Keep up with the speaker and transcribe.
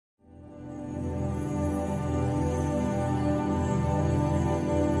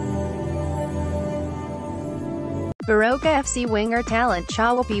Baroka FC winger Talent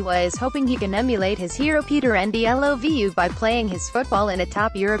Chawapiwa is hoping he can emulate his hero Peter Ndlovu by playing his football in a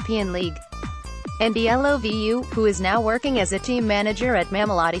top European league. Ndlovu, who is now working as a team manager at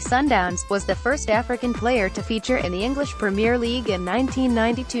Mamelodi Sundowns, was the first African player to feature in the English Premier League in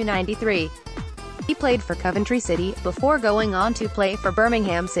 1992-93. He played for Coventry City, before going on to play for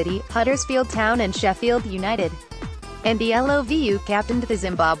Birmingham City, Huddersfield Town and Sheffield United. Ndlovu captained the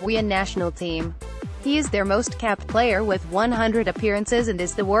Zimbabwean national team. He is their most capped player with 100 appearances and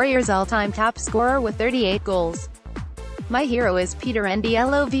is the Warriors' all-time top scorer with 38 goals. My hero is Peter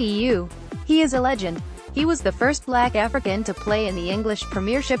Ndlovu. He is a legend. He was the first black African to play in the English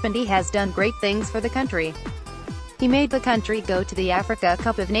Premiership and he has done great things for the country. He made the country go to the Africa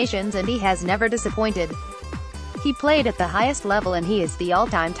Cup of Nations and he has never disappointed. He played at the highest level and he is the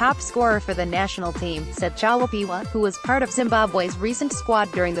all-time top scorer for the national team, said Chawapiwa, who was part of Zimbabwe's recent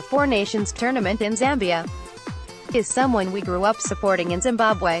squad during the Four Nations tournament in Zambia. He is someone we grew up supporting in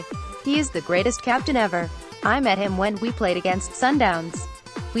Zimbabwe. He is the greatest captain ever. I met him when we played against Sundowns.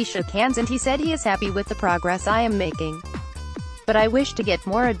 We shook hands and he said he is happy with the progress I am making. But I wish to get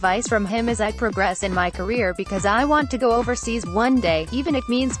more advice from him as I progress in my career because I want to go overseas one day, even if it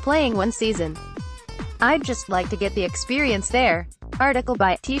means playing one season. I'd just like to get the experience there. Article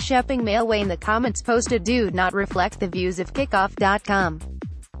by T. Shepping Mailway. In the comments posted do not reflect the views of Kickoff.com.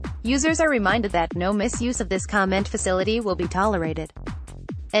 Users are reminded that no misuse of this comment facility will be tolerated.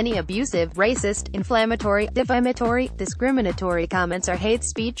 Any abusive, racist, inflammatory, defamatory, discriminatory comments or hate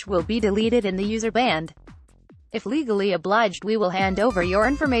speech will be deleted and the user banned. If legally obliged, we will hand over your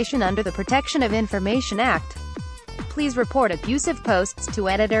information under the Protection of Information Act. Please report abusive posts to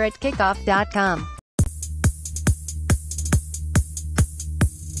editor@kickoff.com.